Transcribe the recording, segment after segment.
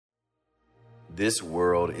This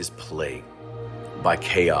world is plagued by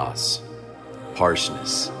chaos,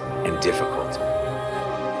 harshness, and difficulty.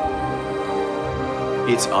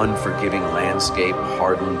 Its unforgiving landscape,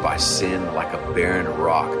 hardened by sin like a barren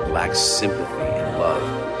rock, lacks sympathy and love,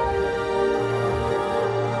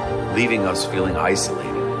 leaving us feeling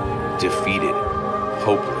isolated, defeated,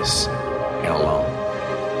 hopeless, and alone.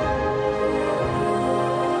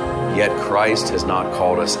 Yet Christ has not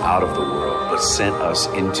called us out of the world, but sent us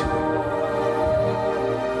into it.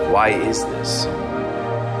 Why is this?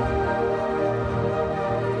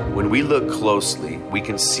 When we look closely, we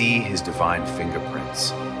can see his divine fingerprints,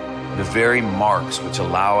 the very marks which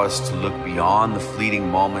allow us to look beyond the fleeting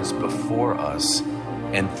moments before us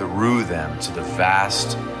and through them to the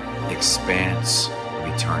vast expanse of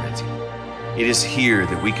eternity. It is here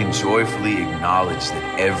that we can joyfully acknowledge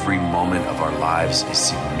that every moment of our lives is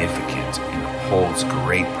significant and holds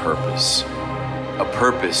great purpose. A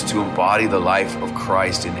purpose to embody the life of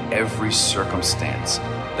Christ in every circumstance,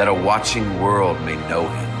 that a watching world may know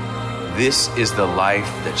him. This is the life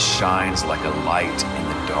that shines like a light in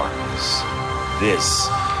the darkness. This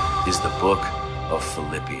is the book of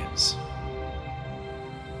Philippians.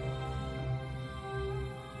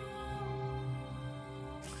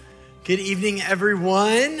 Good evening,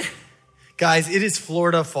 everyone. Guys, it is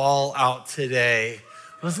Florida fall out today.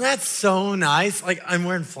 Wasn't that so nice? I'm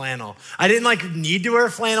wearing flannel. I didn't need to wear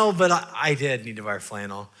flannel, but I did need to wear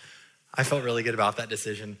flannel. I felt really good about that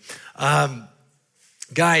decision.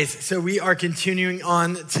 Guys, so we are continuing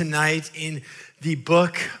on tonight in the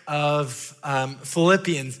book of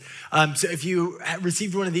Philippians. So if you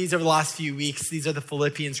received one of these over the last few weeks, these are the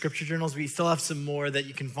Philippian scripture journals. We still have some more that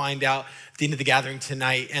you can find out at the end of the gathering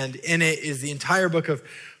tonight. And in it is the entire book of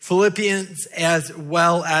Philippians, as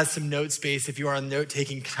well as some note space if you are a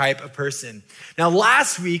note-taking type of person. Now,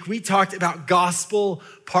 last week, we talked about gospel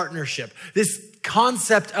partnership, this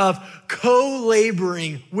concept of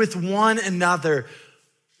co-laboring with one another,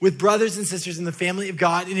 with brothers and sisters in the family of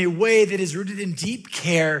God in a way that is rooted in deep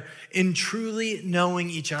care in truly knowing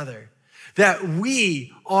each other. That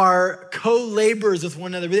we are co-laborers with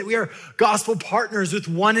one another, that we are gospel partners with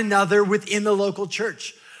one another within the local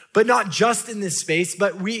church. But not just in this space,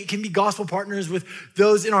 but we can be gospel partners with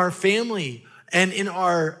those in our family and in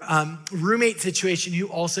our roommate situation who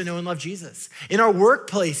also know and love Jesus. In our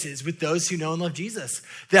workplaces with those who know and love Jesus.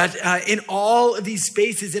 That in all of these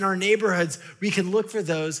spaces in our neighborhoods, we can look for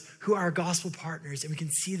those who are gospel partners, and we can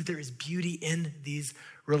see that there is beauty in these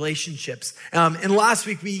relationships. And last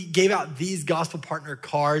week, we gave out these gospel partner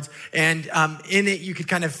cards, and in it, you could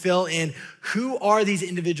kind of fill in who are these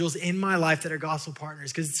individuals in my life that are gospel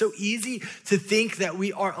partners? Because it's so easy to think that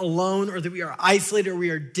we are alone, or that we are isolated, or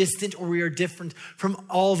we are distant, or we are different from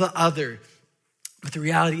all the other. But the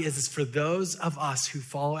reality is for those of us who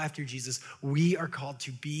follow after Jesus, we are called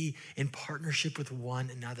to be in partnership with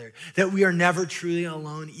one another. That we are never truly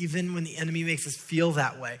alone, even when the enemy makes us feel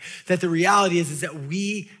that way. That the reality is that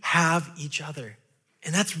we have each other.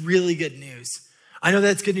 And that's really good news. I know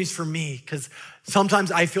that's good news for me, because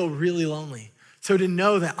sometimes I feel really lonely. So to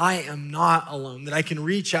know that I am not alone, that I can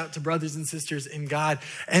reach out to brothers and sisters in God,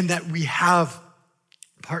 and that we have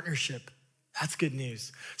partnership, that's good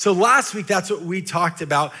news. So last week, that's what we talked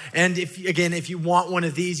about. And if you want one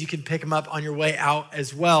of these, you can pick them up on your way out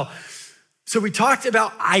as well. So we talked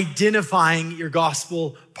about identifying your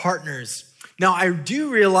gospel partners. Now, I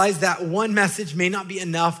do realize that one message may not be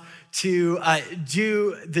enough to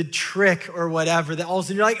do the trick or whatever, that all of a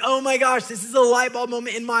sudden you're like, oh my gosh, this is a light bulb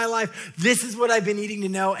moment in my life. This is what I've been needing to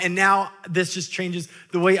know. And now this just changes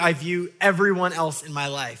the way I view everyone else in my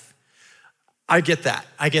life. I get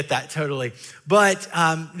that totally. But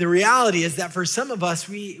the reality is that for some of us,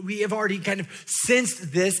 we have already kind of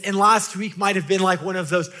sensed this. And last week might have been like one of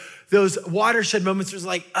those watershed moments where it's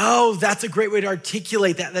like, oh, that's a great way to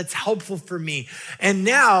articulate that. That's helpful for me. And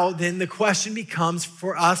now then the question becomes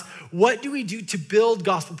for us, what do we do to build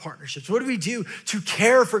gospel partnerships? What do we do to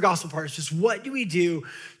care for gospel partnerships? What do we do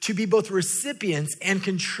to be both recipients and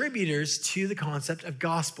contributors to the concept of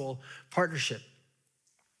gospel partnership?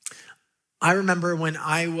 I remember when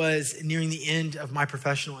I was nearing the end of my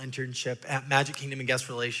professional internship at Magic Kingdom and Guest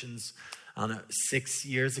Relations, I don't know, 7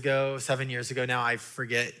 years ago now, I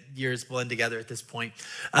forget, years blend together at this point.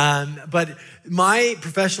 But my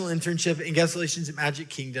professional internship in Guest Relations at Magic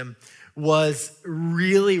Kingdom was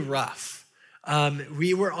really rough.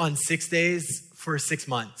 We were on 6 days for 6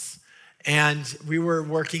 months. And we were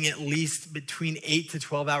working at least between 8 to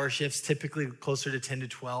 12-hour shifts, typically closer to 10 to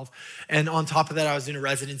 12. And on top of that, I was in a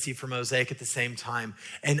residency for Mosaic at the same time.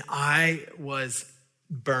 And I was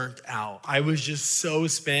burnt out. I was just so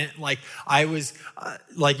spent. Like I was,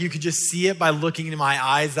 like you could just see it by looking into my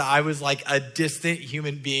eyes that I was like a distant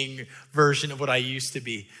human being version of what I used to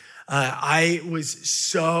be. I was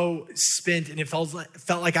so spent, and it felt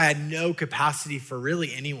like I had no capacity for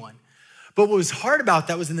really anyone. But what was hard about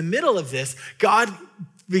that was in the middle of this, God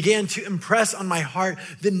began to impress on my heart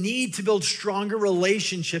the need to build stronger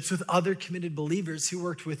relationships with other committed believers who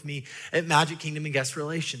worked with me at Magic Kingdom and Guest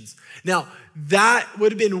Relations. Now, that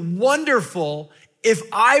would have been wonderful if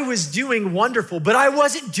I was doing wonderful, but I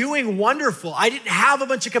wasn't doing wonderful. I didn't have a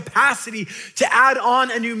bunch of capacity to add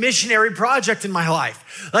on a new missionary project in my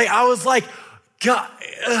life. Like I was like, God,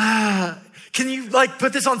 can you like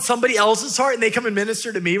put this on somebody else's heart and they come and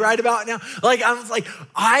minister to me right about now? Like I was like,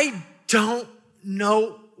 I don't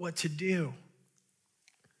know what to do.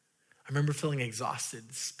 I remember feeling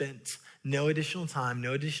exhausted, spent no additional time,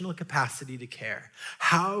 no additional capacity to care.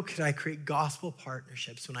 How could I create gospel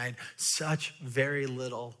partnerships when I had such very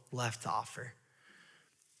little left to offer?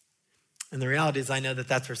 And the reality is I know that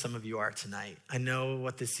that's where some of you are tonight. I know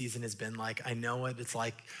what this season has been like. I know what it's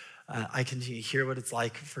like. I can hear what it's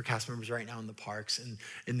like for cast members right now in the parks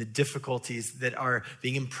and the difficulties that are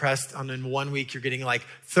being impressed on. In 1 week, you're getting like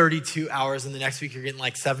 32 hours, and the next week you're getting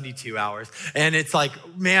like 72 hours. And it's like,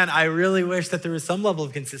 man, I really wish that there was some level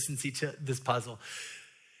of consistency to this puzzle.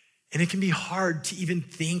 And it can be hard to even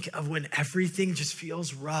think of when everything just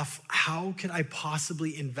feels rough. How could I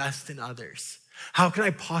possibly invest in others? How can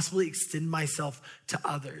I possibly extend myself to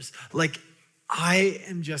others? Like, I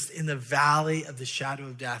am just in the valley of the shadow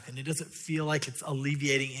of death, and it doesn't feel like it's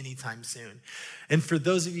alleviating anytime soon. And for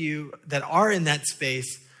those of you that are in that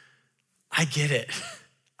space, I get it.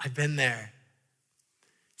 I've been there.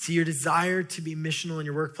 See, your desire to be missional in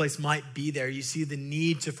your workplace might be there. You see the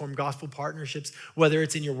need to form gospel partnerships, whether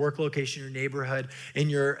it's in your work location, your neighborhood, in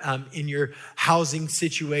your housing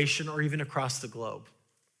situation, or even across the globe.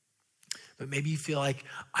 But maybe you feel like,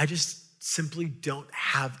 I just simply don't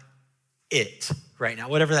have it right now,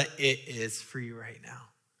 whatever that it is for you right now,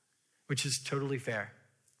 which is totally fair.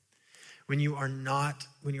 When you are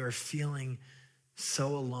feeling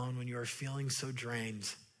so alone, when you are feeling so drained,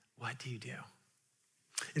 what do you do?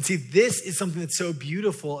 And see, this is something that's so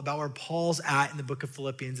beautiful about where Paul's at in the book of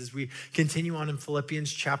Philippians as we continue on in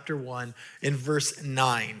Philippians chapter 1 in verse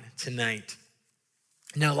 9 tonight.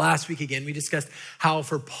 Now, last week again, we discussed how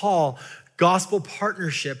for Paul, his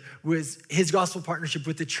gospel partnership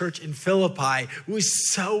with the church in Philippi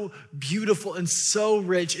was so beautiful and so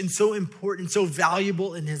rich and so important, so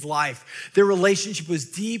valuable in his life. Their relationship was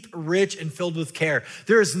deep, rich, and filled with care.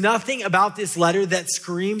 There is nothing about this letter that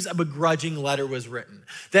screams a begrudging letter was written.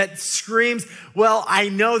 That screams, well, I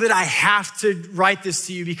know that I have to write this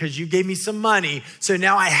to you because you gave me some money, so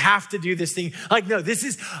now I have to do this thing. Like, no, this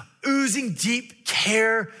is oozing deep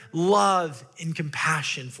care, love, and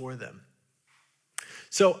compassion for them.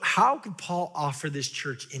 So how could Paul offer this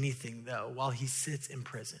church anything, though, while he sits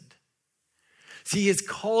imprisoned? See, he is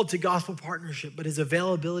called to gospel partnership, but his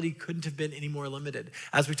availability couldn't have been any more limited.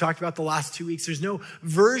 As we talked about the last 2 weeks, there's no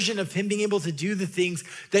version of him being able to do the things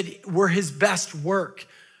that were his best work.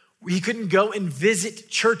 He couldn't go and visit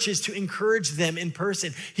churches to encourage them in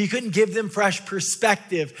person. He couldn't give them fresh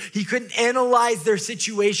perspective. He couldn't analyze their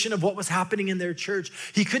situation of what was happening in their church.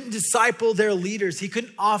 He couldn't disciple their leaders. He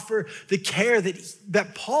couldn't offer the care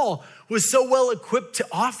that Paul was so well equipped to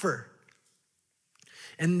offer.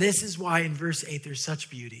 And this is why in verse 8, there's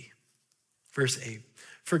such beauty. Verse 8,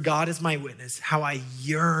 for God is my witness, how I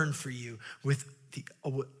yearn for you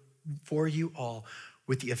all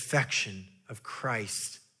with the affection of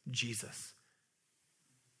Christ Jesus.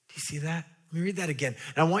 Do you see that? Let me read that again.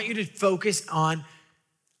 And I want you to focus on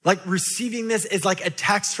like receiving this as like a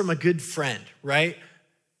text from a good friend, right?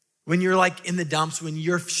 When you're like in the dumps, when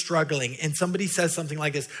you're struggling and somebody says something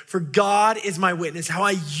like this, for God is my witness, how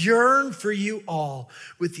I yearn for you all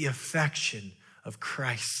with the affection of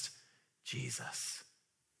Christ Jesus.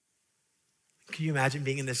 Can you imagine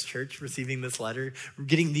being in this church, receiving this letter,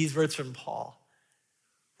 getting these words from Paul?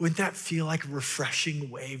 Wouldn't that feel like a refreshing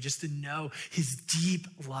wave just to know his deep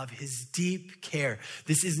love, his deep care?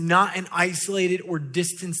 This is not an isolated or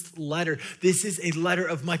distanced letter. This is a letter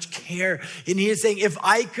of much care. And he is saying, if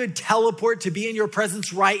I could teleport to be in your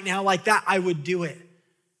presence right now like that, I would do it.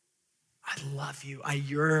 I love you. I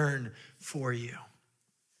yearn for you.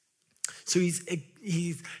 So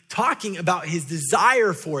he's talking about his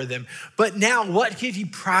desire for them. But now, what could he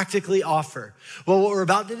practically offer? Well, what we're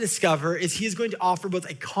about to discover is he is going to offer both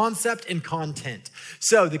a concept and content.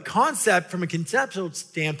 So the concept, from a conceptual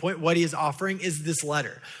standpoint, what he is offering is this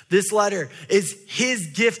letter. This letter is his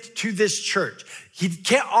gift to this church. He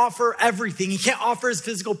can't offer everything. He can't offer his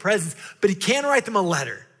physical presence, but he can write them a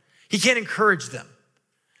letter. He can encourage them.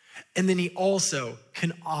 And then he also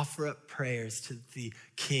can offer up prayers to the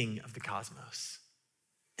King of the cosmos.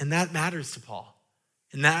 And that matters to Paul.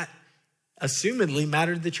 And that assumedly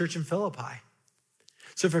mattered to the church in Philippi.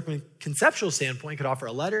 So from a conceptual standpoint, he could offer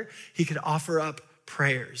a letter. He could offer up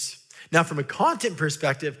prayers. Now, from a content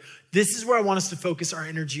perspective, this is where I want us to focus our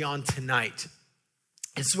energy on tonight.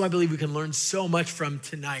 This is what I believe we can learn so much from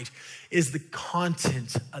tonight, is the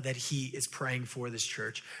content that he is praying for this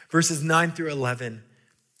church. Verses 9 through 11.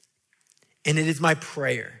 And it is my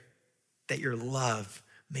prayer that your love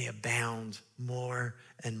may abound more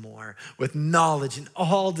and more with knowledge and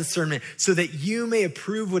all discernment, so that you may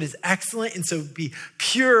approve what is excellent and so be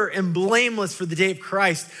pure and blameless for the day of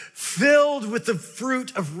Christ, filled with the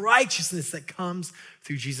fruit of righteousness that comes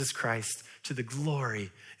through Jesus Christ, to the glory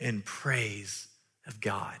and praise of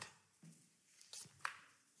God.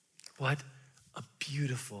 What a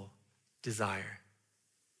beautiful desire.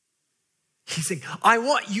 He's saying, I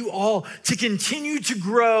want you all to continue to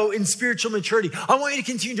grow in spiritual maturity. I want you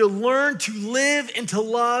to continue to learn to live and to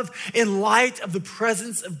love in light of the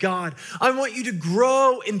presence of God. I want you to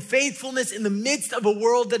grow in faithfulness in the midst of a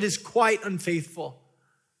world that is quite unfaithful.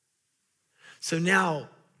 So now,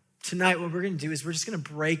 tonight, what we're going to do is we're just going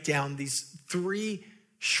to break down these 3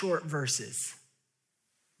 short verses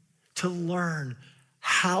to learn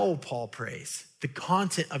how Paul prays, the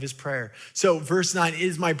content of his prayer. So verse 9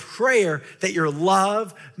 is my prayer that your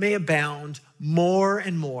love may abound more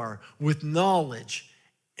and more with knowledge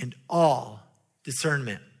and all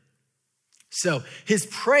discernment. So his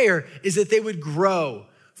prayer is that they would grow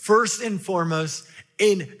first and foremost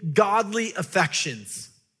in godly affections.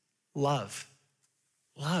 Love.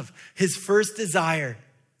 His first desire,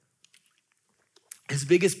 his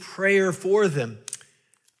biggest prayer for them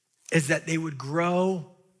is that they would grow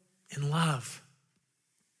in love.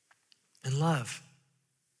 In love.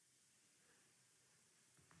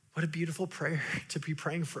 What a beautiful prayer to be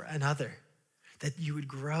praying for another, that you would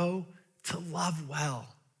grow to love well.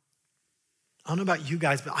 I don't know about you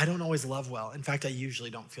guys, but I don't always love well. In fact, I usually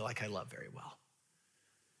don't feel like I love very well.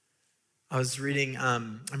 I'm reading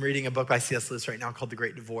a book by C.S. Lewis right now called The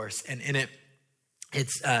Great Divorce, and in it,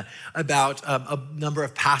 it's about a number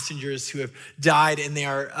of passengers who have died, and they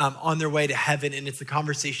are on their way to heaven, and it's the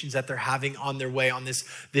conversations that they're having on their way on this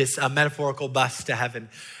metaphorical bus to heaven.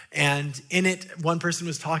 And in it, one person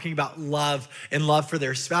was talking about love and love for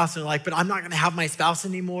their spouse, and they're like, but I'm not going to have my spouse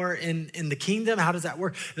anymore in the kingdom. How does that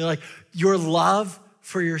work? And they're like, your love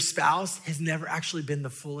for your spouse has never actually been the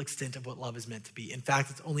full extent of what love is meant to be. In fact,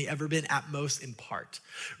 it's only ever been at most in part.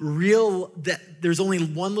 There's only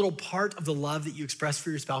one little part of the love that you express for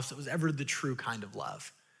your spouse that was ever the true kind of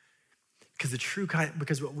love.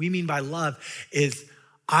 Because what we mean by love is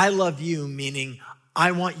I love you, meaning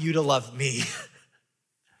I want you to love me.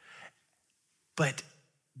 But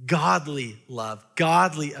godly love,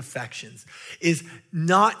 godly affections is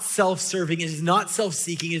not self-serving. It is not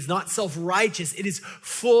self-seeking. It is not self-righteous. It is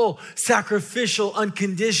full, sacrificial,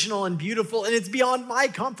 unconditional, and beautiful. And it's beyond my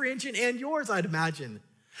comprehension and yours, I'd imagine.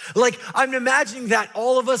 Like, I'm imagining that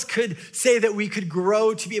all of us could say that we could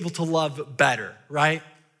grow to be able to love better, right?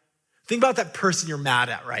 Think about that person you're mad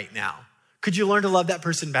at right now. Could you learn to love that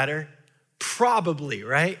person better? Probably,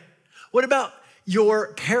 right? What about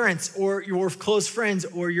your parents or your close friends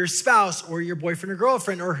or your spouse or your boyfriend or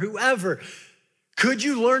girlfriend or whoever? Could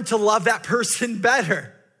you learn to love that person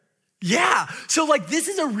better? Yeah. So this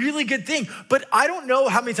is a really good thing, but I don't know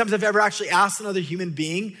how many times I've ever actually asked another human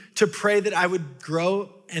being to pray that I would grow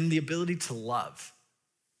in the ability to love.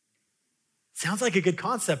 Sounds like a good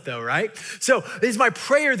concept though, right? So it is my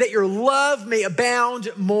prayer that your love may abound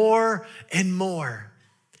more and more.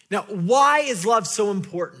 Now, why is love so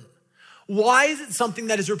important? Why is it something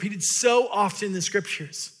that is repeated so often in the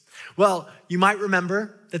scriptures? Well, you might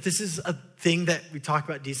remember that this is a thing that we talk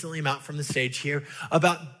about decently amount from the stage here,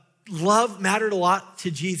 about love mattered a lot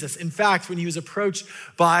to Jesus. In fact, when he was approached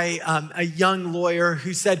by a young lawyer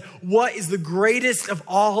who said, what is the greatest of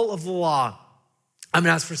all of the law? I'm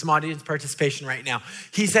gonna ask for some audience participation right now.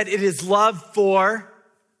 He said, it is love for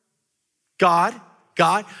God.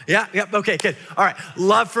 Yeah, okay, good. All right,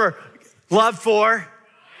 love for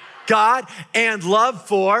God and love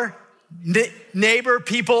for neighbor,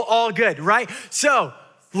 people, all good, right? So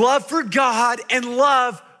love for God and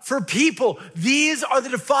love for people. These are the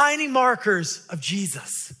defining markers of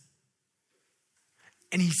Jesus.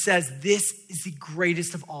 And he says this is the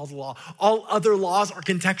greatest of all the law. All other laws are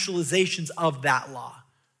contextualizations of that law.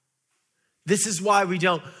 This is why we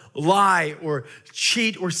don't lie or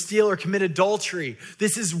cheat or steal or commit adultery.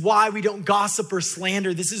 This is why we don't gossip or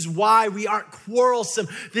slander. This is why we aren't quarrelsome.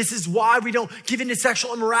 This is why we don't give in to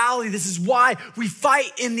sexual immorality. This is why we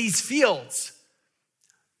fight in these fields.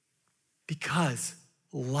 Because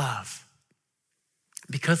love.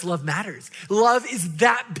 Because love matters. Love is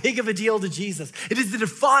that big of a deal to Jesus. It is the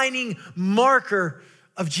defining marker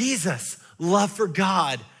of Jesus. Love for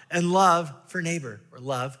God and love for neighbor, or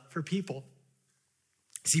love for people.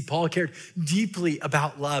 See, Paul cared deeply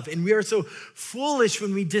about love, and we are so foolish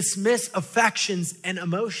when we dismiss affections and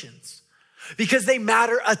emotions because they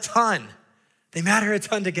matter a ton. They matter a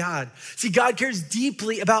ton to God. See, God cares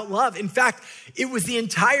deeply about love. In fact, it was the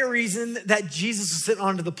entire reason that Jesus was sent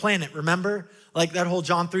onto the planet. Remember? Like that whole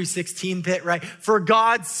John 3:16 bit, right? For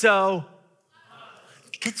God so...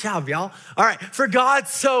 Good job, y'all. All right. For God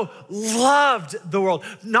so loved the world.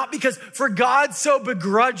 Not because, for God so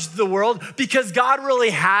begrudged the world, because God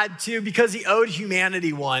really had to, because he owed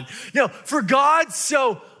humanity one. No, for God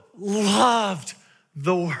so loved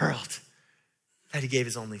the world that he gave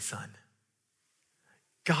his only son.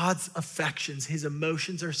 God's affections, his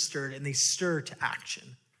emotions are stirred, and they stir to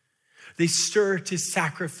action. They stir to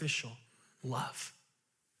sacrificial love.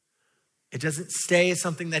 It doesn't stay as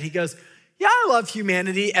something that he goes, yeah, I love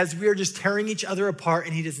humanity, as we are just tearing each other apart,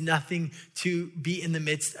 and he does nothing to be in the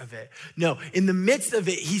midst of it. No, in the midst of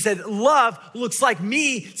it, he said, love looks like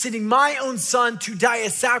me sending my own son to die a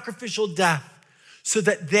sacrificial death so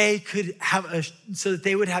that they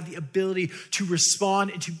would have the ability to respond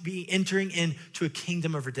and to be entering into a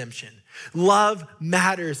kingdom of redemption. Love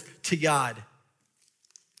matters to God.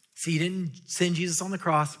 See, he didn't send Jesus on the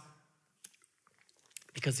cross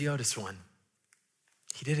because he owed us one.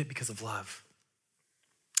 He did it because of love.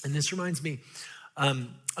 And this reminds me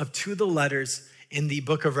of two of the letters in the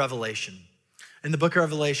book of Revelation. In the book of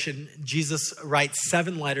Revelation, Jesus writes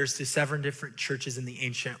 7 letters to 7 different churches in the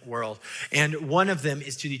ancient world. And one of them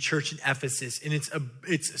is to the church in Ephesus. And it's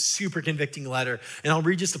a super convicting letter. And I'll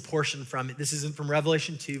read just a portion from it. This is from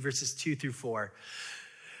Revelation 2, verses 2 through 4.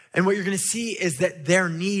 And what you're going to see is that their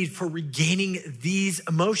need for regaining these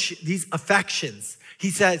affections.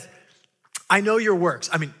 He says, I know your works.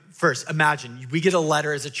 I mean, first, imagine we get a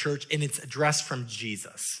letter as a church and it's addressed from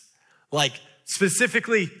Jesus, like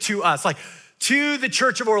specifically to us, like to the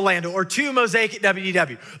Church of Orlando or to Mosaic at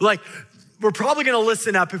WDW. Like, we're probably going to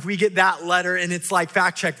listen up if we get that letter and it's like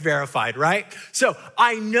fact check verified, right? So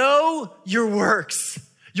I know your works,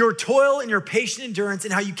 your toil and your patient endurance,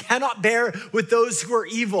 and how you cannot bear with those who are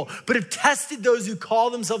evil, but have tested those who call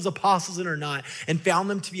themselves apostles and are not, and found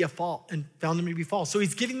them to be false. So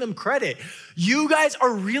he's giving them credit. You guys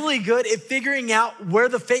are really good at figuring out where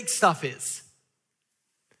the fake stuff is.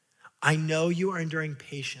 I know you are enduring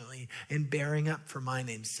patiently and bearing up for my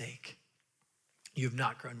name's sake. You have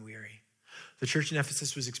not grown weary. The church in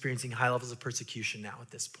Ephesus was experiencing high levels of persecution now at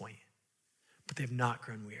this point, but they have not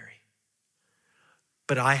grown weary.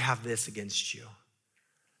 But I have this against you,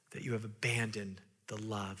 that you have abandoned the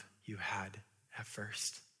love you had at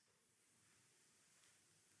first.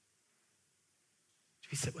 Do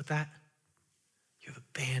we sit with that? You have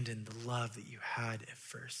abandoned the love that you had at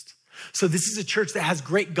first. So this is a church that has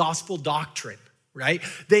great gospel doctrine, right?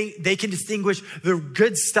 They can distinguish the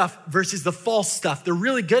good stuff versus the false stuff. They're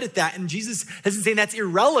really good at that. And Jesus isn't saying that's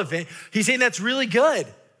irrelevant. He's saying that's really good.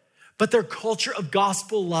 But their culture of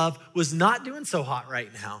gospel love was not doing so hot right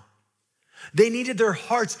now. They needed their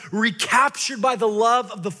hearts recaptured by the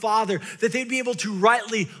love of the Father, that they'd be able to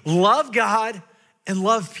rightly love God and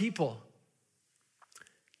love people.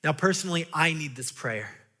 Now, personally, I need this prayer.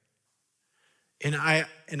 And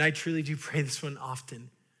I truly do pray this one often.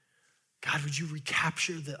 God, would you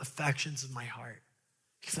recapture the affections of my heart?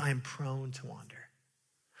 Because I am prone to wander.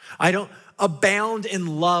 I don't abound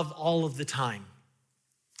in love all of the time.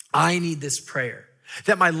 I need this prayer,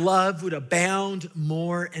 that my love would abound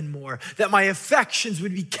more and more, that my affections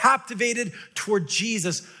would be captivated toward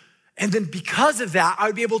Jesus. And then because of that, I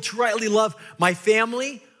would be able to rightly love my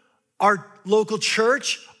family, our local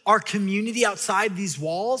church, our community outside these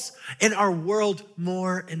walls, and our world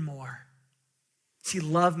more and more. See,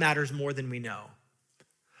 love matters more than we know.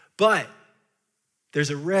 But there's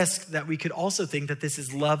a risk that we could also think that this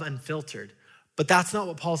is love unfiltered. But that's not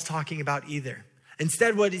what Paul's talking about either.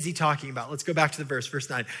 Instead, what is he talking about? Let's go back to the verse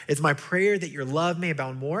 9. It's my prayer that your love may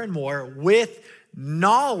abound more and more with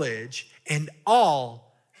knowledge and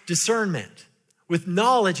all discernment. with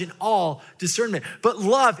knowledge and all discernment. But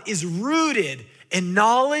love is rooted in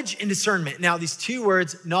knowledge and discernment. Now, these two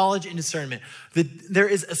words, knowledge and discernment, there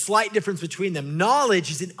is a slight difference between them.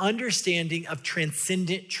 Knowledge is an understanding of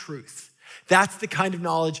transcendent truth. That's the kind of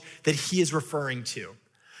knowledge that he is referring to.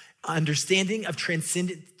 Understanding of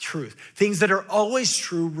transcendent truth, things that are always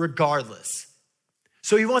true regardless.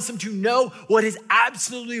 So he wants them to know what is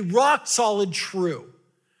absolutely rock solid true,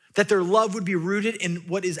 that their love would be rooted in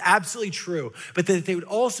what is absolutely true, but that they would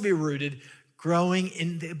also be rooted growing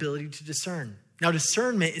in the ability to discern. Now,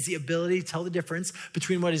 discernment is the ability to tell the difference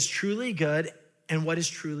between what is truly good and what is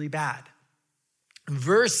truly bad,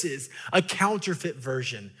 versus a counterfeit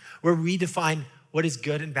version where we define what is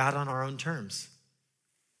good and bad on our own terms.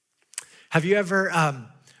 Have you ever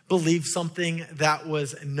believed something that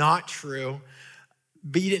was not true,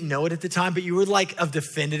 but you didn't know it at the time, but you would have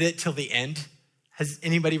defended it till the end? Has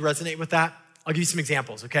anybody resonate with that? I'll give you some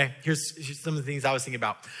examples, okay? Here's some of the things I was thinking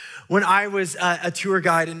about. When I was a tour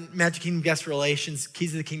guide in Magic Kingdom Guest Relations,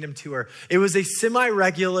 Keys of the Kingdom tour, it was a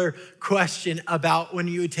semi-regular question about when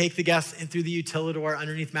you would take the guests in through the utilidor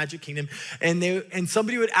underneath Magic Kingdom, and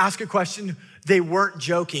somebody would ask a question, they weren't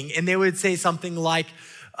joking, and they would say something like,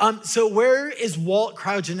 so where is Walt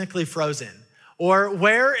cryogenically frozen? Or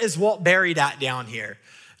where is Walt buried at down here?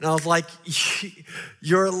 And I was like,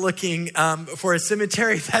 you're looking for a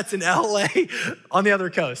cemetery that's in LA on the other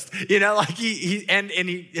coast. You know, he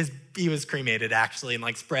was cremated actually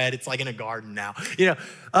and spread. It's in a garden now,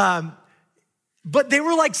 but they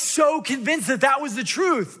were so convinced that was the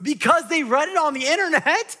truth because they read it on the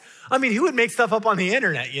internet. I mean, who would make stuff up on the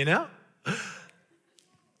internet, you know?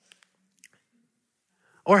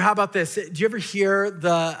 Or how about this? Do you ever hear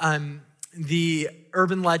the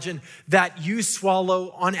urban legend that you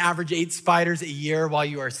swallow on average 8 spiders a year while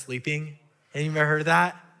you are sleeping? Anybody ever heard of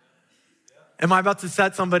that? Am I about to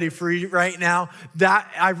set somebody free right now? That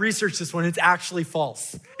I researched this one. It's actually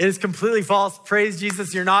false. It is completely false. Praise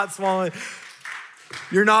Jesus. You're not swallowing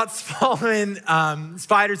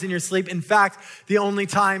spiders in your sleep. In fact, the only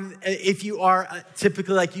time, if you are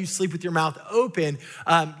typically you sleep with your mouth open,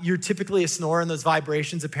 you're typically a snorer, and those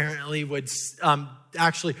vibrations apparently would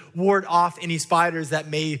actually ward off any spiders that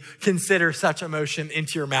may consider such a motion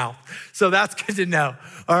into your mouth. So that's good to know,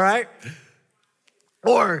 all right?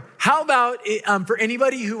 Or how about for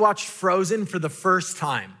anybody who watched Frozen for the first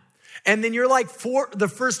time, and then you're for the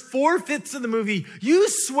first 4/5 of the movie, you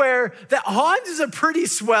swear that Hans is a pretty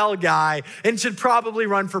swell guy and should probably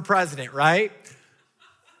run for president, right?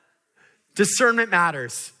 Discernment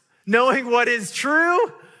matters. Knowing what is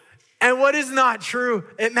true and what is not true,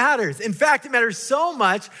 it matters. In fact, it matters so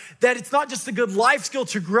much that it's not just a good life skill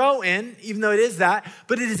to grow in, even though it is that,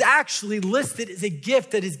 but it is actually listed as a gift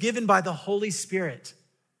that is given by the Holy Spirit.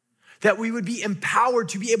 That we would be empowered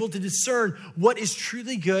to be able to discern what is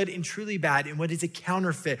truly good and truly bad and what is a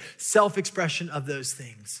counterfeit self-expression of those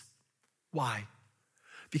things. Why?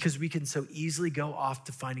 Because we can so easily go off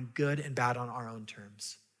defining good and bad on our own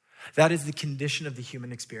terms. That is the condition of the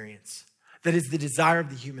human experience. That is the desire of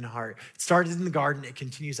the human heart. It started in the garden, it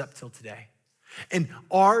continues up till today. And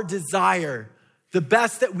our desire, the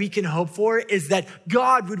best that we can hope for, is that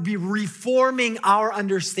God would be reforming our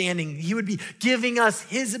understanding. He would be giving us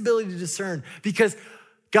his ability to discern. Because,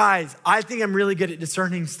 guys, I think I'm really good at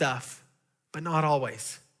discerning stuff, but not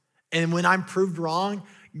always. And when I'm proved wrong,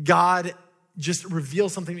 God just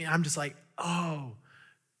reveals something to me. I'm just oh,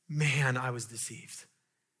 man, I was deceived.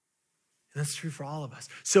 And that's true for all of us.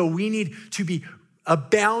 So we need to be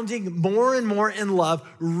abounding more and more in love,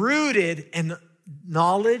 rooted in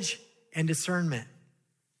knowledge and discernment.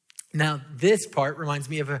 Now, this part reminds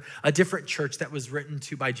me of a different church that was written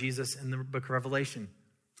to by Jesus in the book of Revelation.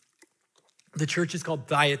 The church is called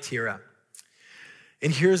Thyatira.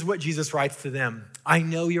 And here's what Jesus writes to them. I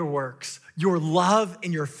know your works, your love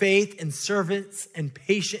and your faith and servants and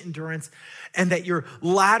patient endurance, and that your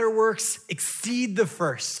latter works exceed the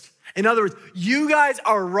first. In other words, you guys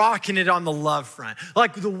are rocking it on the love front.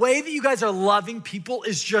 The way that you guys are loving people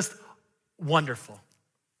is just wonderful.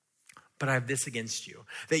 But I have this against you,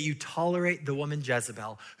 that you tolerate the woman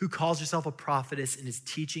Jezebel, who calls herself a prophetess and is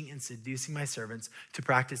teaching and seducing my servants to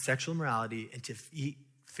practice sexual immorality and to eat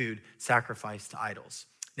food sacrificed to idols.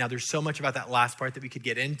 Now, there's so much about that last part that we could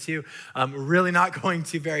get into. We're really not going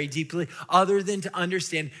to very deeply, other than to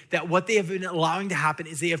understand that what they have been allowing to happen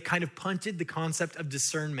is they have kind of punted the concept of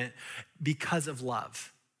discernment because of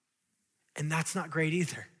love. And that's not great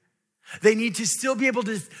either. They need to still be able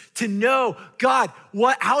to know, God,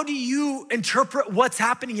 how do you interpret what's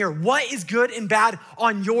happening here? What is good and bad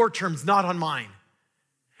on your terms, not on mine?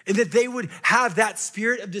 And that they would have that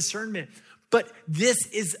spirit of discernment. But this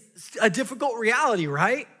is a difficult reality,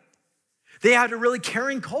 right? They had a really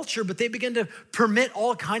caring culture, but they began to permit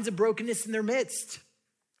all kinds of brokenness in their midst.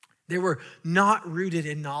 They were not rooted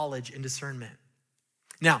in knowledge and discernment.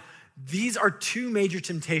 Now, these are two major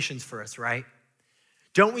temptations for us, right?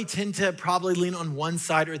 Don't we tend to probably lean on one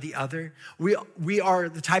side or the other? We are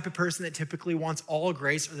the type of person that typically wants all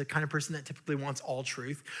grace, or the kind of person that typically wants all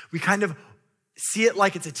truth. We kind of see it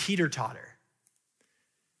like it's a teeter-totter.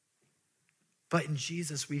 But in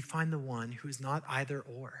Jesus, we find the one who is not either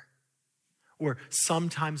or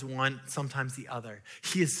sometimes one, sometimes the other.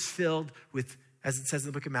 He is filled with, as it says in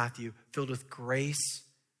the book of Matthew, filled with grace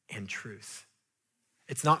and truth.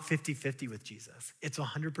 It's not 50-50 with Jesus. It's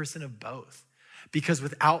 100% of both. Because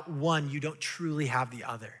without one, you don't truly have the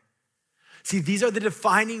other. See, these are the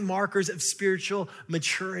defining markers of spiritual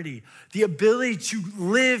maturity. The ability to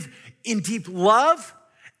live in deep love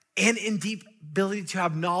and in deep ability to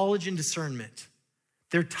have knowledge and discernment.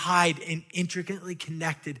 They're tied and intricately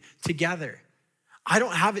connected together. I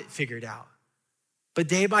don't have it figured out. But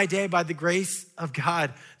day by day, by the grace of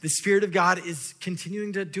God, the Spirit of God is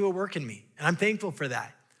continuing to do a work in me. And I'm thankful for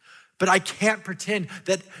that. But I can't pretend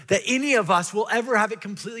that any of us will ever have it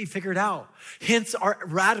completely figured out. Hence our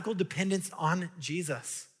radical dependence on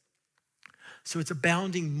Jesus. So it's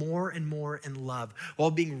abounding more and more in love while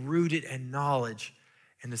being rooted in knowledge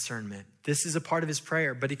and discernment. This is a part of his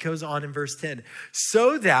prayer, but he goes on in verse 10.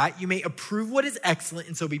 So that you may approve what is excellent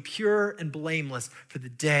and so be pure and blameless for the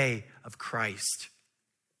day of Christ.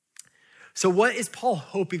 So what is Paul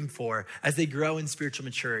hoping for as they grow in spiritual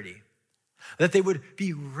maturity? That they would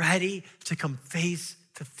be ready to come face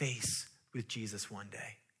to face with Jesus one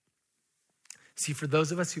day. See, for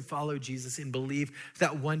those of us who follow Jesus and believe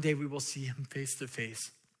that one day we will see him face to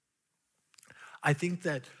face, I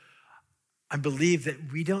believe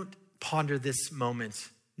that we don't ponder this moment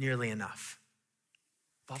nearly enough.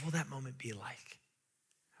 What will that moment be like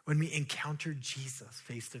when we encounter Jesus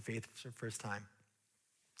face to face for the first time?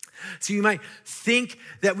 So you might think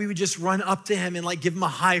that we would just run up to him and like give him a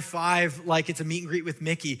high five like it's a meet and greet with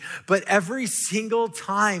Mickey. But every single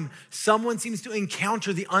time someone seems to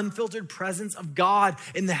encounter the unfiltered presence of God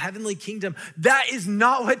in the heavenly kingdom, that is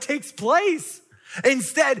not what takes place.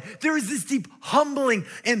 Instead, there is this deep humbling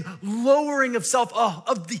and lowering of self,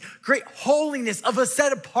 of the great holiness, of a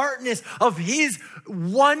set apartness, of his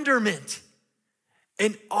wonderment,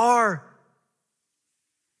 and our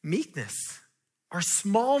meekness. Our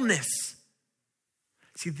smallness.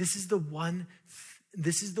 See, this is the one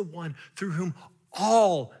through whom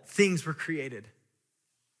all things were created.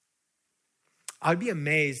 I'd be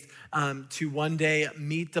amazed to one day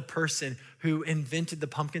meet the person who invented the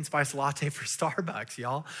pumpkin spice latte for Starbucks,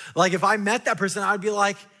 y'all. Like if I met that person, I'd be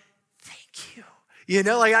like, thank you. You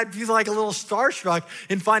know, like I'd feel like a little starstruck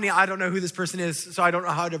in finding I don't know who this person is, so I don't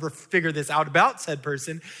know how to ever figure this out about said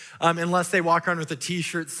person, unless they walk around with a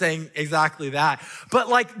t-shirt saying exactly that. But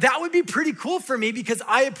like that would be pretty cool for me because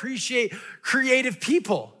I appreciate creative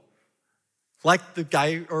people, like the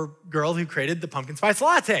guy or girl who created the pumpkin spice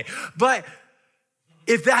latte. But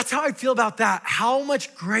if that's how I feel about that, how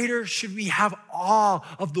much greater should we have awe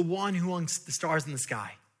of the one who owns the stars in the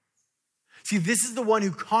sky? See, this is the one who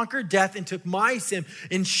conquered death and took my sin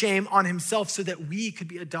and shame on himself so that we could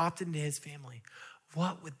be adopted into his family.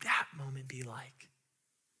 What would that moment be like?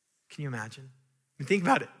 Can you imagine? I mean, think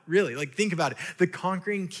about it, really, think about it. The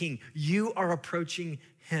conquering king, you are approaching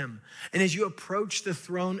him. And as you approach the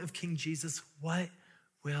throne of King Jesus, what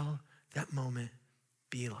will that moment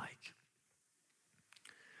be like?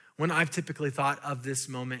 When I've typically thought of this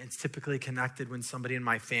moment, it's typically connected when somebody in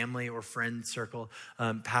my family or friend circle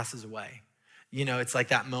passes away. You know, it's like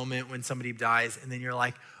that moment when somebody dies and then you're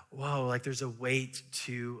like, whoa, like there's a weight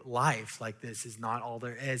to life. Like this is not all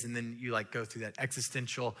there is. And then you like go through that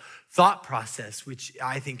existential thought process, which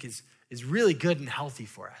I think is really good and healthy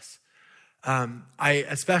for us. I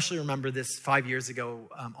especially remember this 5 years ago,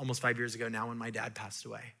 almost 5 years ago now when my dad passed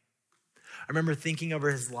away. I remember thinking over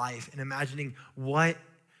his life and imagining what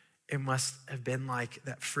it must have been like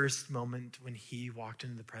that first moment when he walked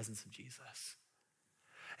into the presence of Jesus.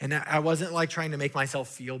 And I wasn't like trying to make myself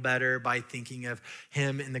feel better by thinking of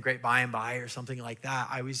him in the great by and by or something like that.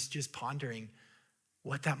 I was just pondering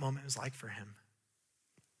what that moment was like for him.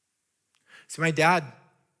 So my dad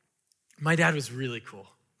was really cool.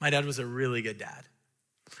 My dad was a really good dad.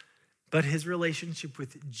 But his relationship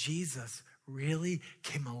with Jesus really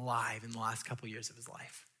came alive in the last couple of years of his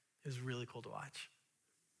life. It was really cool to watch.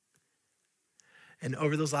 And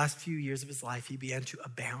over those last few years of his life, he began to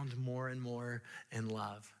abound more and more in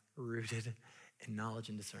love, rooted in knowledge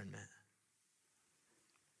and discernment.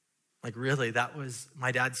 Like really, that was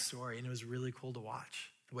my dad's story, and it was really cool to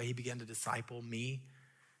watch the way he began to disciple me,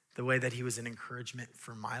 the way that he was an encouragement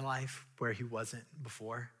for my life where he wasn't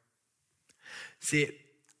before. See,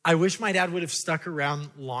 I wish my dad would have stuck around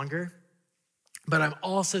longer, but I'm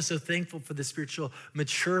also so thankful for the spiritual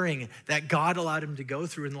maturing that God allowed him to go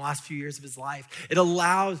through in the last few years of his life. It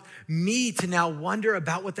allows me to now wonder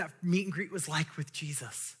about what that meet and greet was like with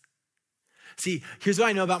Jesus. See, here's what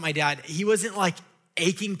I know about my dad. He wasn't like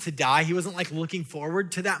aching to die. He wasn't like looking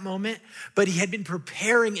forward to that moment, but he had been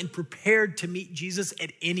preparing and prepared to meet Jesus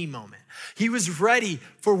at any moment. He was ready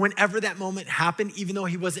for whenever that moment happened, even though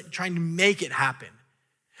he wasn't trying to make it happen.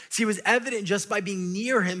 See, it was evident just by being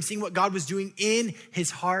near him, seeing what God was doing in his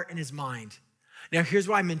heart and his mind. Now, here's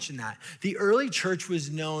why I mention that. The early church was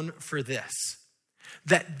known for this,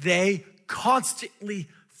 that they constantly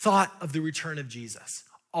thought of the return of Jesus,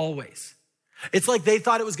 always. It's like they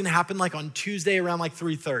thought it was gonna happen like on Tuesday around like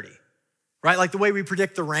 3:30, right? Like the way we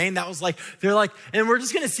predict the rain, that was like, they're like, and we're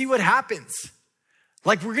just gonna see what happens.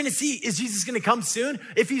 Like we're gonna see, is Jesus gonna come soon?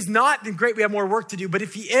 If he's not, then great, we have more work to do. But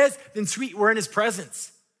if he is, then sweet, we're in his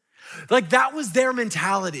presence. Like that was their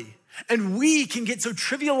mentality. And we can get so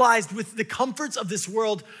trivialized with the comforts of this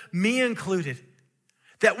world, me included,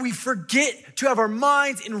 that we forget to have our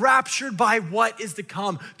minds enraptured by what is to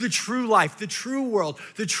come, the true life, the true world,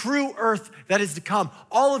 the true earth that is to come.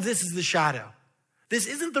 All of this is the shadow. This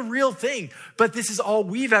isn't the real thing, but this is all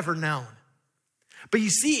we've ever known. But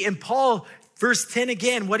you see in Paul, verse 10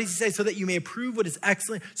 again, what does he say? So that you may approve what is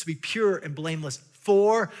excellent, so be pure and blameless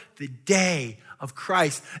for the day of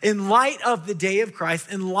Christ. In light of the day of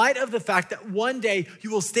Christ, in light of the fact that one day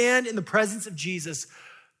you will stand in the presence of Jesus,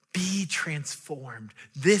 be transformed.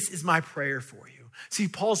 This is my prayer for you. See,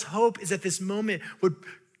 Paul's hope is that this moment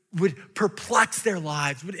would perplex their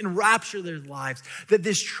lives, would enrapture their lives, that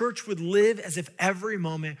this church would live as if every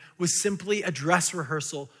moment was simply a dress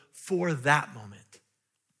rehearsal for that moment.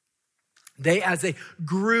 They, as they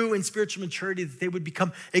grew in spiritual maturity, that they would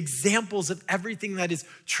become examples of everything that is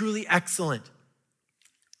truly excellent,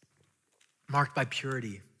 marked by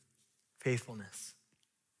purity, faithfulness.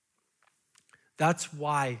 That's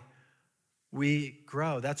why we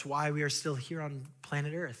grow. That's why we are still here on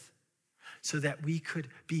planet Earth, so that we could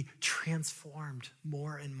be transformed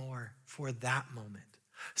more and more for that moment,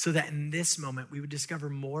 so that in this moment we would discover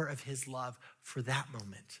more of his love for that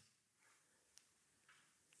moment.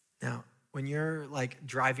 Now, when you're like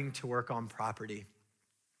driving to work on property,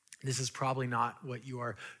 this is probably not what you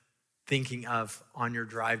are thinking of on your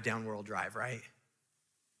drive down World Drive, right?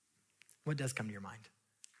 What does come to your mind?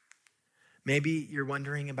 Maybe you're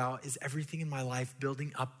wondering about, is everything in my life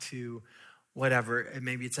building up to whatever?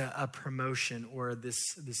 Maybe it's a promotion or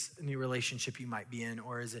this new relationship you might be in,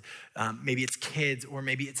 or is it maybe it's kids, or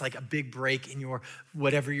maybe it's like a big break in your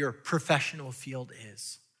whatever your professional field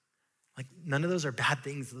is. Like none of those are bad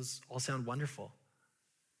things. Those all sound wonderful.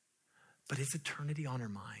 But is eternity on our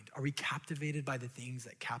mind? Are we captivated by the things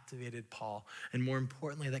that captivated Paul? And more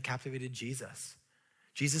importantly, that captivated Jesus?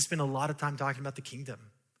 Jesus spent a lot of time talking about the kingdom.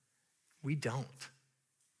 We don't.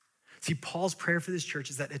 See, Paul's prayer for this church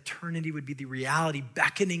is that eternity would be the reality,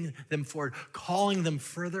 beckoning them forward, calling them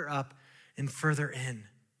further up and further in.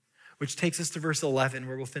 Which takes us to verse 11,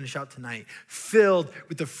 where we'll finish out tonight. Filled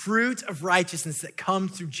with the fruit of righteousness that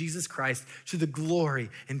comes through Jesus Christ to the glory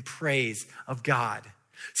and praise of God.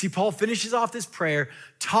 See, Paul finishes off this prayer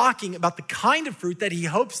talking about the kind of fruit that he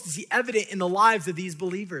hopes to see evident in the lives of these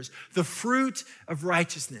believers, the fruit of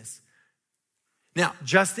righteousness. Now,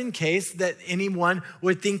 just in case that anyone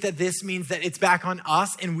would think that this means that it's back on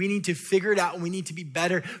us and we need to figure it out and we need to be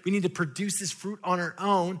better, we need to produce this fruit on our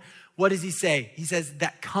own, what does he say? He says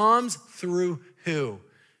that comes through who?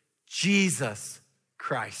 Jesus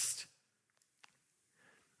Christ.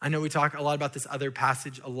 I know we talk a lot about this other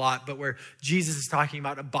passage a lot, but where Jesus is talking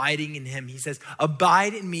about abiding in him, he says,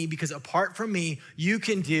 abide in me because apart from me, you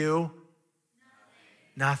can do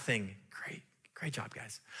nothing. Great job,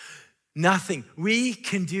 guys. Nothing. We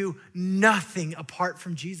can do nothing apart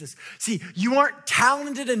from Jesus. See, you aren't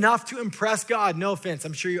talented enough to impress God. No offense.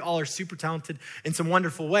 I'm sure you all are super talented in some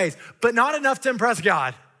wonderful ways, but not enough to impress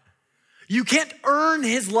God. You can't earn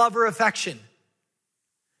his love or affection.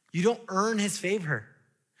 You don't earn his favor.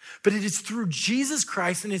 But it is through Jesus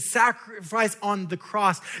Christ and his sacrifice on the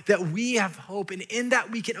cross that we have hope. And in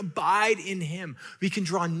that we can abide in him. We can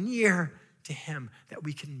draw near to him, that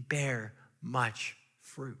we can bear much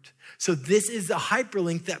fruit. So this is the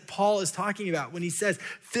hyperlink that Paul is talking about when he says,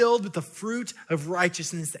 filled with the fruit of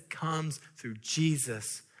righteousness that comes through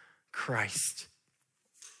Jesus Christ.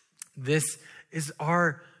 This is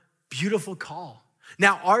our beautiful call.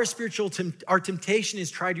 Now, our temptation is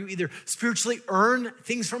try to either spiritually earn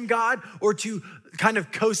things from God or to kind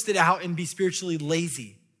of coast it out and be spiritually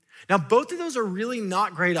lazy. Now, both of those are really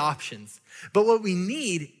not great options. But what we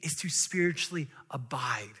need is to spiritually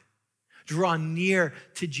abide, draw near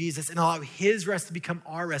to Jesus and allow his rest to become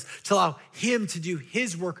our rest, to allow him to do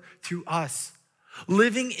his work through us.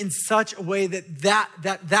 Living in such a way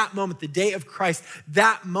that moment, the day of Christ,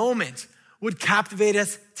 that moment would captivate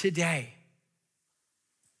us today.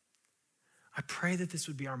 I pray that this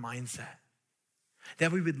would be our mindset,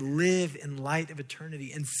 that we would live in light of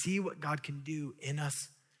eternity and see what God can do in us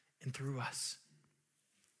and through us.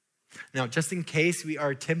 Now, just in case we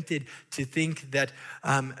are tempted to think that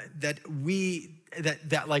we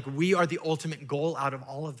are the ultimate goal out of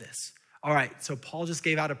all of this. All right, so Paul just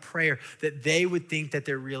gave out a prayer that they would think that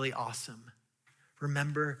they're really awesome.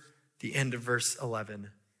 Remember the end of verse 11.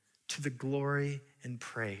 To the glory and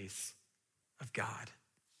praise of God.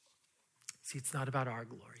 See, it's not about our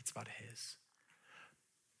glory, it's about his.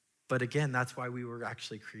 But again, that's why we were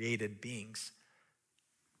actually created beings.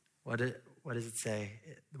 What does it say?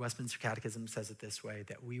 The Westminster Catechism says it this way,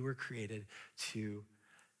 that we were created to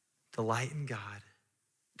delight in God,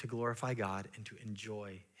 to glorify God, and to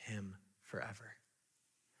enjoy him forever.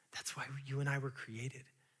 That's why you and I were created,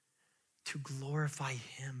 to glorify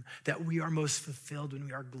him, that we are most fulfilled when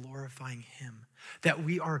we are glorifying him, that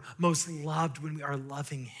we are most loved when we are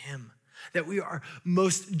loving him, that we are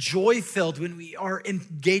most joy-filled when we are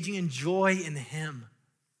engaging in joy in him.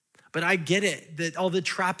 But I get it, that all the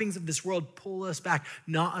trappings of this world pull us back,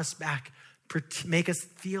 gnaw us back, make us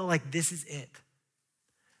feel like this is it.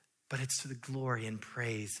 But it's to the glory and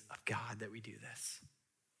praise of God that we do this.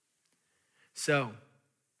 So,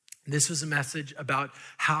 this was a message about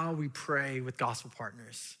how we pray with gospel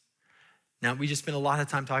partners. Now, we just spent a lot of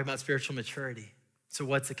time talking about spiritual maturity. So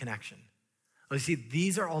what's the connection? Well, you see,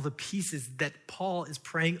 these are all the pieces that Paul is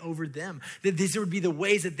praying over them. That these would be the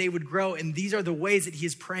ways that they would grow, and these are the ways that he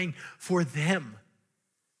is praying for them.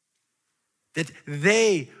 That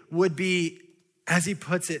they would be, as he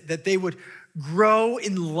puts it, that they would grow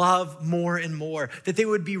in love more and more, that they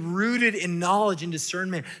would be rooted in knowledge and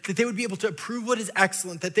discernment, that they would be able to approve what is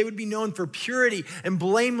excellent, that they would be known for purity and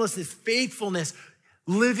blamelessness, faithfulness,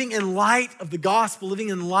 living in light of the gospel, living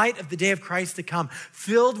in light of the day of Christ to come,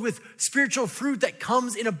 filled with spiritual fruit that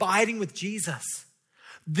comes in abiding with Jesus.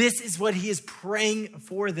 This is what he is praying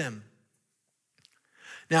for them.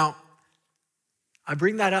 Now, I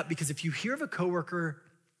bring that up because if you hear of a coworker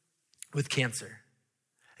with cancer,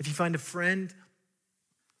 if you find out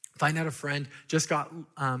a friend just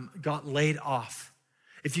got laid off,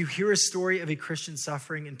 if you hear a story of a Christian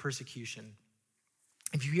suffering and persecution,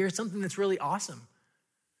 if you hear something that's really awesome,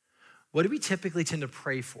 what do we typically tend to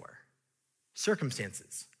pray for?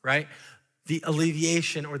 Circumstances, right? The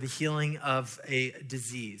alleviation or the healing of a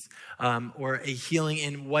disease, or a healing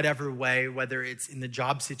in whatever way, whether it's in the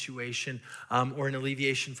job situation or an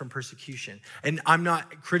alleviation from persecution. And I'm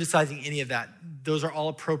not criticizing any of that. Those are all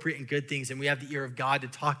appropriate and good things, and we have the ear of God to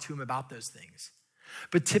talk to him about those things.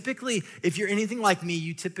 But typically, if you're anything like me,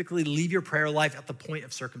 you typically leave your prayer life at the point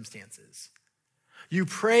of circumstances. You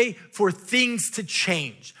pray for things to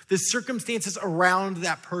change, the circumstances around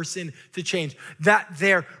that person to change, that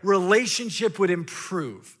their relationship would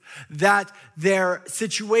improve, that their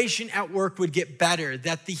situation at work would get better,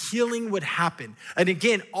 that the healing would happen. And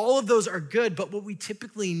again, all of those are good, but what we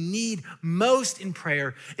typically need most in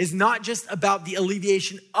prayer is not just about the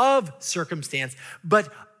alleviation of circumstance, but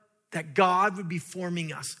that God would be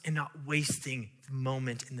forming us and not wasting the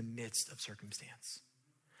moment in the midst of circumstance.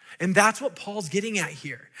 And that's what Paul's getting at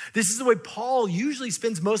here. This is the way Paul usually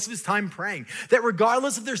spends most of his time praying, that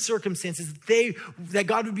regardless of their circumstances, that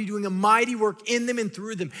God would be doing a mighty work in them and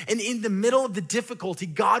through them. And in the middle of the difficulty,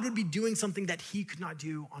 God would be doing something that he could not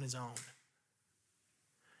do on his own.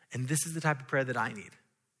 And this is the type of prayer that I need.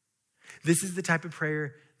 This is the type of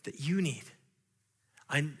prayer that you need.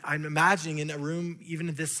 I'm imagining in a room, even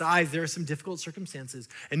at this size, there are some difficult circumstances,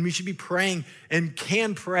 and we should be praying and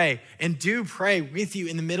can pray and do pray with you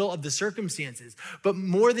in the middle of the circumstances. But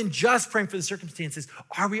more than just praying for the circumstances,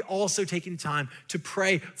 are we also taking time to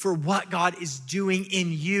pray for what God is doing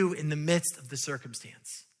in you in the midst of the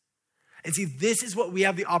circumstance? And see, this is what we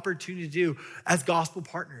have the opportunity to do as gospel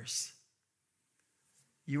partners.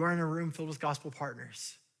 You are in a room filled with gospel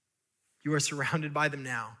partners. You are surrounded by them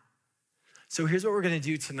now. So here's what we're going to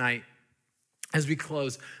do tonight as we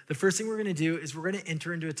close. The first thing we're going to do is we're going to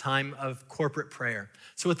enter into a time of corporate prayer.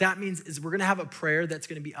 So what that means is we're going to have a prayer that's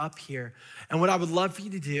going to be up here. And what I would love for you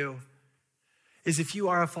to do is, if you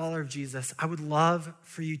are a follower of Jesus, I would love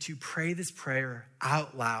for you to pray this prayer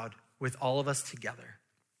out loud with all of us together.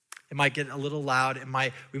 It might get a little loud.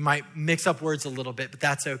 We might mix up words a little bit, but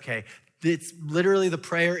that's okay. It's literally the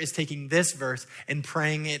prayer is taking this verse and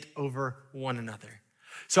praying it over one another.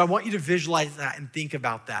 So I want you to visualize that and think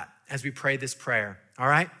about that as we pray this prayer, all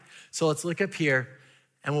right? So let's look up here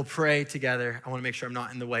and we'll pray together. I want to make sure I'm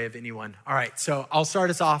not in the way of anyone. All right, so I'll start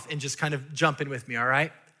us off and just kind of jump in with me, all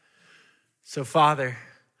right? So Father,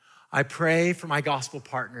 I pray for my gospel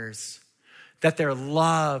partners that their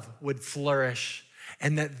love would flourish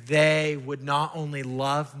and that they would not only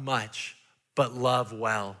love much, but love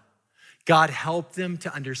well. God, help them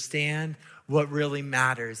to understand what really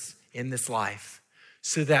matters in this life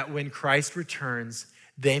so that when Christ returns,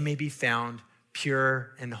 they may be found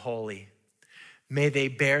pure and holy. May they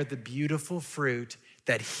bear the beautiful fruit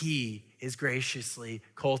that he is graciously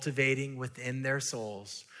cultivating within their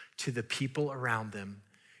souls to the people around them,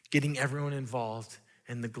 getting everyone involved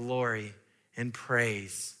in the glory and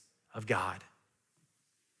praise of God.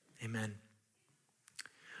 Amen.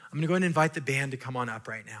 I'm going to go ahead and invite the band to come on up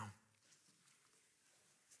right now.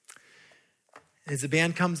 As the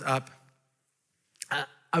band comes up,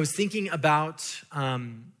 I was thinking about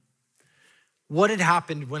what had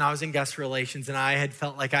happened when I was in guest relations and I had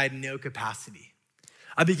felt like I had no capacity.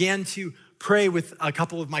 I began to pray with a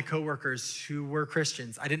couple of my coworkers who were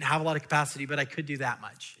Christians. I didn't have a lot of capacity, but I could do that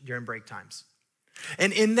much during break times.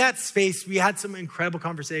 And in that space, we had some incredible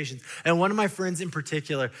conversations. And one of my friends in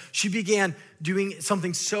particular, she began doing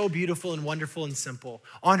something so beautiful and wonderful and simple.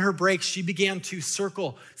 On her breaks, she began to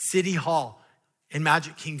circle City Hall in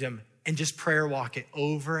Magic Kingdom and just prayer walk it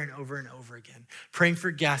over and over and over again. Praying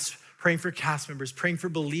for guests, praying for cast members, praying for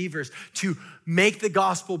believers to make the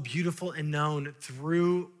gospel beautiful and known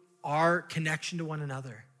through our connection to one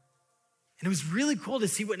another. And it was really cool to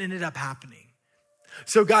see what ended up happening.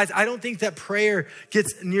 So guys, I don't think that prayer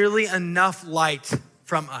gets nearly enough light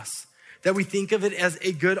from us, that we think of it as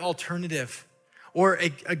a good alternative or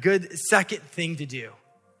a good second thing to do.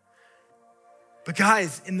 But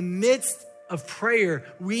guys, in the midst of prayer,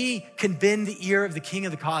 we can bend the ear of the King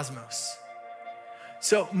of the cosmos.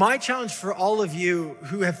 So my challenge for all of you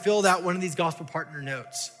who have filled out one of these gospel partner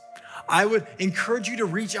notes, I would encourage you to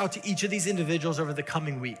reach out to each of these individuals over the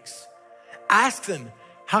coming weeks. Ask them,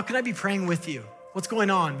 how can I be praying with you? What's going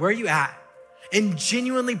on? Where are you at? And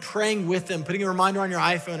genuinely praying with them, putting a reminder on your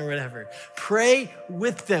iPhone or whatever. Pray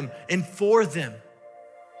with them and for them.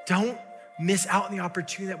 Don't miss out on the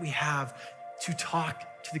opportunity that we have to talk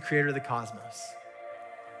to the creator of the cosmos.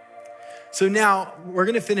 So now we're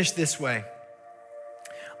going to finish this way.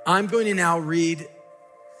 I'm going to now read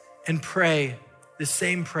and pray the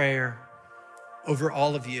same prayer over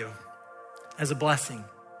all of you as a blessing.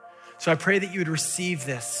 So I pray that you would receive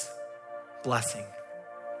this blessing.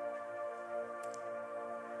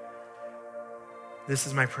 This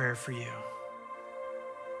is my prayer for you,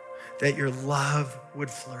 that your love would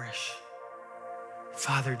flourish.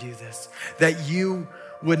 Father, do this, that you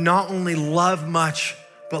would not only love much,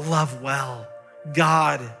 but love well.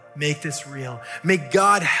 God, make this real. May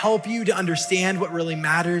God help you to understand what really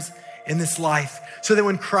matters in this life so that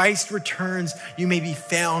when Christ returns, you may be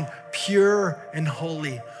found pure and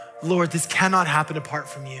holy. Lord, this cannot happen apart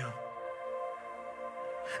from you.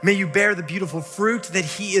 May you bear the beautiful fruit that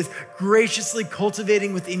he is graciously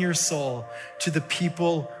cultivating within your soul to the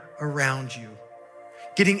people around you,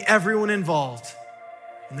 getting everyone involved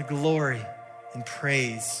in the glory and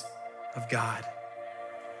praise of God.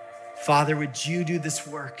 Father, would you do this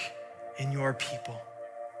work in your people?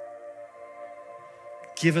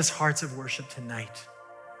 Give us hearts of worship tonight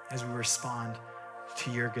as we respond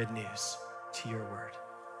to your good news, to your word.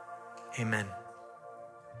 Amen.